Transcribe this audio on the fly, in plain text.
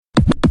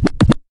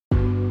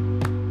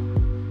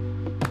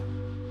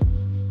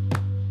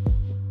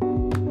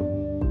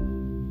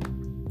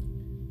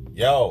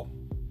Yo,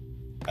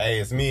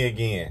 hey, it's me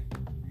again.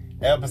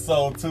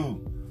 Episode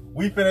 2.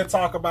 We finna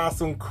talk about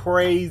some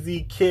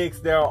crazy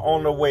kicks that are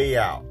on the way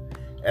out.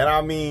 And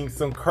I mean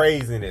some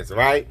craziness,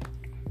 right?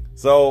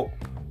 So,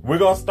 we're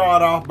gonna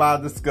start off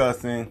by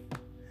discussing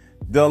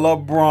the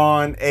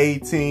LeBron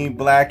 18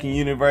 Black and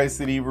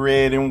University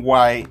Red and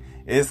White.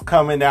 It's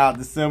coming out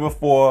December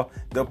 4th.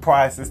 The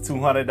price is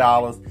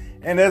 $200.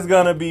 And there's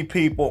gonna be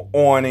people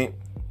on it.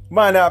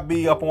 Might not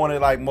be up on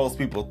it like most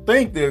people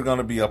think they're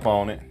gonna be up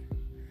on it.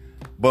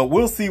 But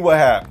we'll see what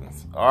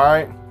happens.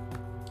 Alright.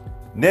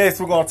 Next,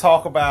 we're gonna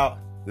talk about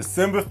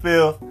December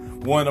 5th.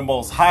 One of the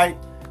most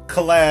hyped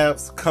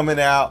collabs coming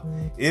out.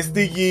 It's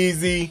the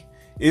Yeezy.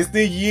 It's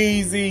the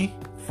Yeezy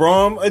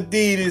from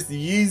Adidas. The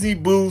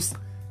Yeezy Boost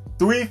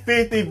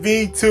 350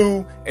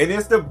 V2. And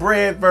it's the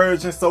bread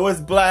version. So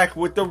it's black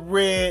with the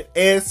red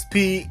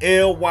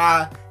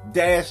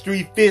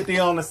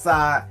SPLY-350 on the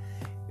side.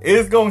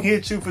 It's going to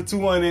hit you for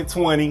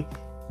 $220.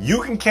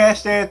 You can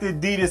cash that at the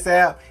Adidas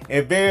app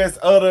and various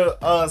other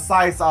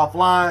sites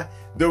offline.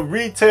 The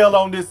retail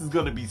on this is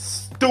going to be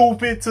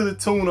stupid to the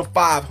tune of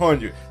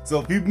 $500.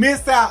 So if you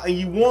miss out and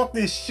you want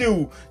this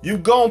shoe, you're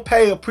going to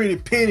pay a pretty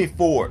penny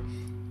for it.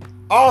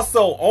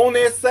 Also, on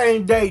that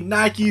same day,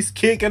 Nike's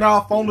kicking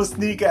off on the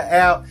sneaker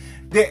app.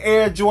 The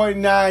Air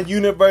Jordan 9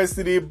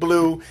 University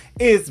Blue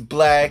is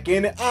black.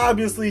 And it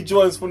obviously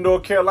Jordan's from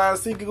North Carolina.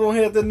 So you can go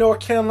ahead and have the North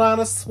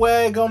Carolina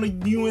swag on the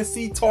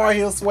UNC Tar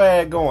Heel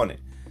swag on it.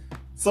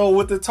 So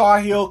with the Tar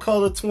Heel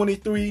color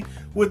 23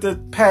 with the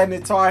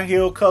patented Tar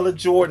Heel color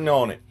Jordan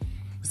on it.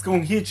 It's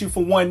going to hit you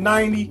for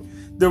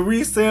 $190. The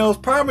resale's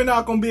probably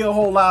not going to be a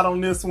whole lot on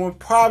this one.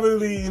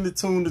 Probably in the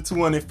tune to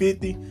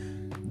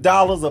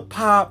 $250 a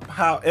pop.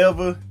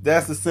 However,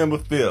 that's December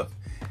 5th.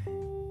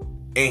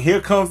 And here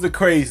comes the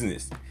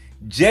craziness.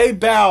 J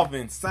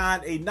Balvin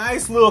signed a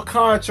nice little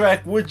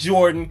contract with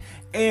Jordan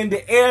and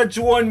the Air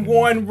Jordan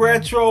 1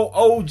 Retro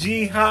OG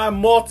High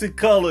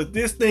Multicolored.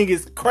 This thing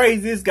is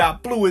crazy. It's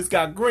got blue, it's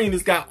got green,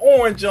 it's got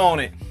orange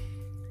on it.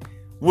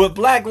 With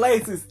black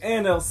laces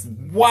and a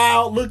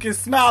wild looking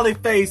smiley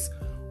face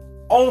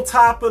on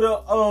top of the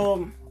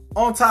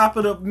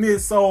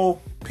midsole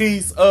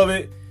piece of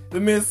it. The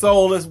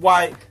midsole is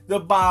white. The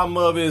bottom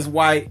of it is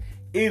white.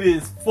 It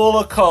is full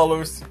of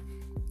colors.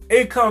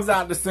 It comes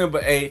out December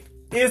 8th.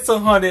 It's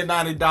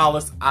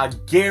 $190. I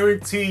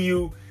guarantee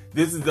you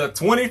this is a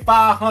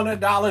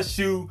 $2,500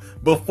 shoe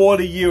before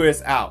the year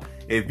is out.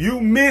 If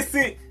you miss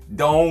it,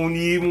 don't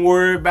even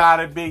worry about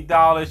it, big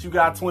dollars. You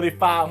got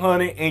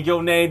 $2,500 and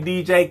your name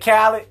DJ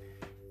Khaled,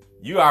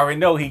 you already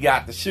know he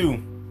got the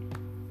shoe.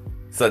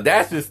 So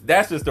that's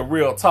just the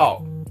real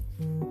talk.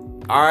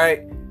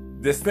 Alright,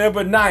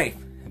 December 9th,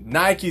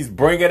 Nike's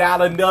bringing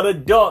out another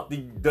dunk,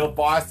 the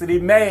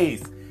Varsity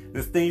Maze.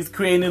 This thing's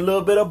creating a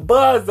little bit of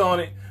buzz on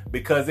it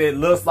because it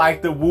looks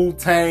like the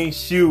Wu-Tang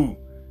shoe.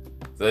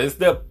 So it's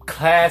the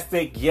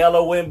classic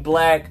yellow and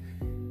black,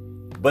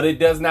 but it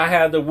does not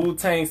have the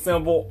Wu-Tang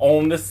symbol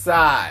on the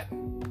side.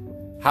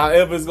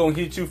 However, it's going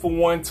to hit you for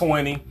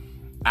 $120.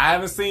 I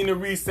haven't seen the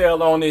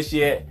resale on this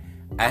yet.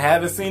 I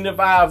haven't seen the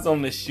vibes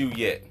on this shoe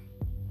yet.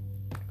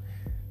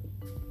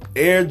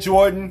 Air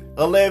Jordan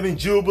 11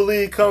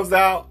 Jubilee comes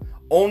out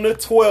on the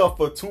 12th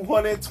for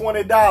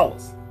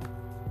 $220.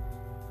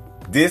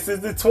 This is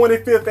the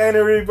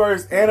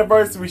 25th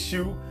anniversary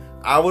shoe.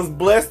 I was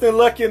blessed and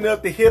lucky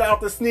enough to hit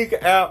out the sneaker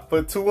app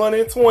for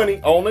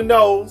 $220 on the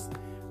nose.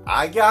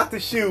 I got the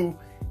shoe.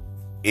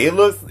 It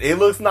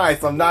looks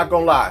nice. I'm not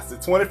gonna lie. It's the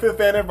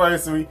 25th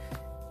anniversary.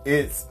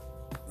 It's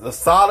the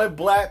solid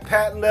black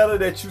patent leather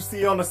that you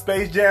see on the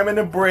Space Jam and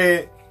the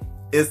bread,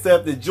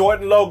 except the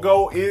Jordan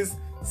logo is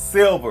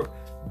silver.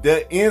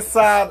 The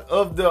inside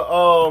of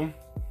the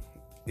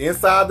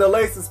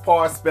laces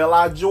part spell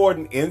out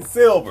Jordan in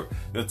silver.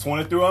 The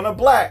 23 on the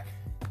black.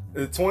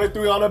 The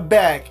 23 on the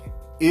back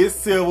is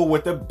silver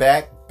with the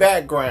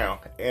background.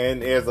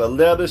 And there's a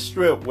leather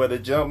strip where the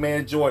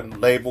Jumpman Jordan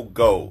label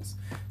goes.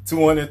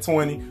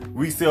 $220.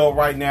 Resale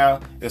right now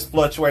is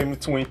fluctuating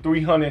between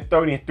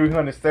 $330 and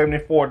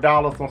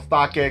 $374 on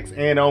StockX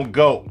and on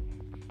Go.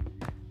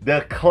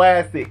 The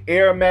classic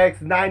Air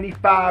Max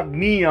 95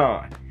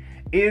 Neon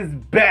is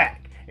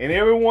back. And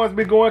everyone's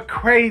been going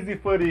crazy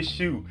for this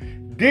shoe.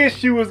 This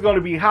shoe is going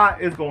to be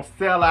hot. It's going to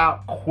sell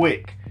out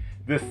quick.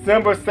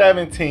 December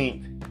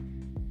 17th,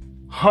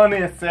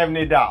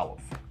 $170.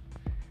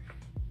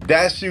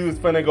 That shoe is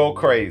finna go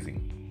crazy.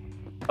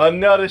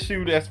 Another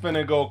shoe that's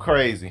finna go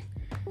crazy.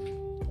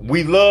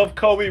 We love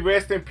Kobe.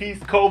 Rest in peace,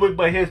 Kobe.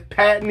 But his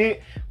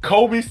patented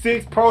Kobe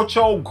 6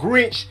 Procho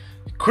Grinch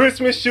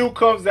Christmas shoe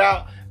comes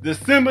out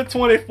December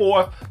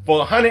 24th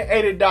for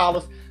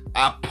 $180.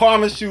 I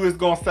promise you it's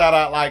going to sell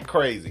out like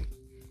crazy.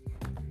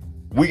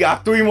 We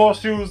got 3 more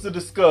shoes to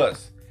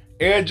discuss.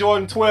 Air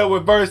Jordan 12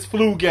 Reverse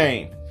Flu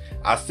Game.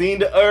 I seen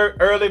the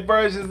early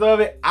versions of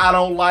it. I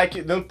don't like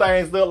it. Them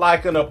things look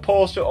like an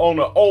upholstery on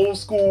an old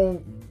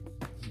school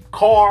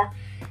car.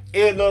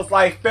 It looks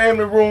like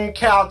family room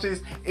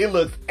couches. It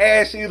looks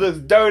ashy. It looks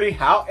dirty.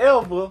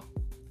 However,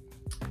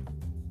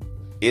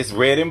 it's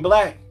red and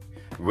black.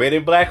 Red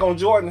and black on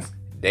Jordans.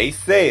 They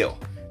sell.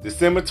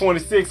 December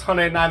 26th,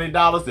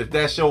 $190. If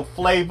that's your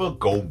flavor,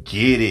 go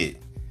get it.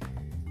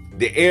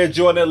 The Air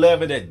Jordan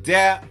 11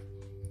 Adapt,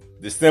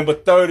 December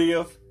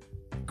 30th,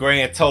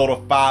 grand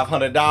total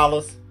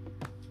 $500.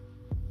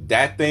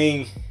 That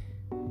thing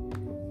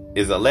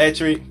is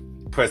electric.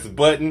 Press a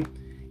button.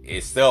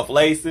 It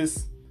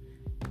self-laces.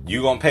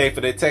 You gonna pay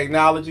for the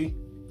technology.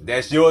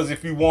 That's yours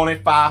if you want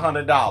it,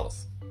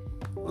 $500.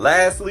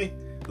 Lastly,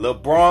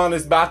 LeBron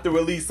is about to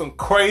release some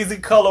crazy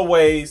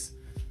colorways,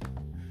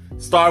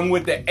 starting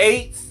with the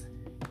 8s,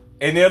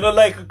 and they're the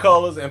Laker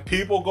colors, and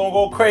people gonna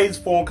go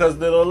crazy for them because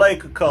they're the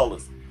Laker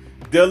colors.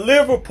 The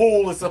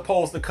Liverpool is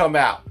supposed to come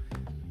out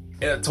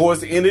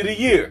towards the end of the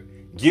year.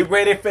 Get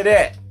ready for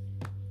that.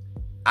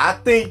 I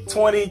think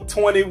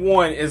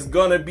 2021 is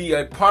gonna be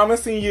a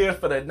promising year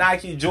for the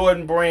Nike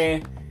Jordan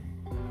brand,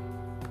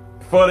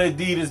 for the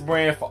Adidas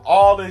brand, for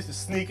all the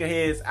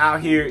sneakerheads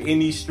out here in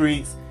these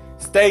streets.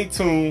 Stay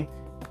tuned.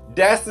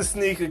 That's the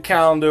sneaker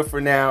calendar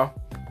for now.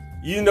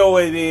 You know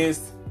what it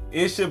is.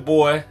 It's your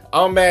boy.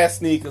 I'm Mad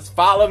Sneakers.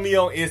 Follow me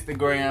on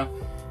Instagram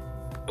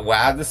where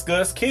I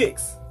discuss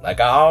kicks like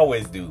I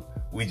always do.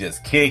 We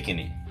just kicking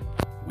it.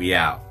 We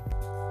out.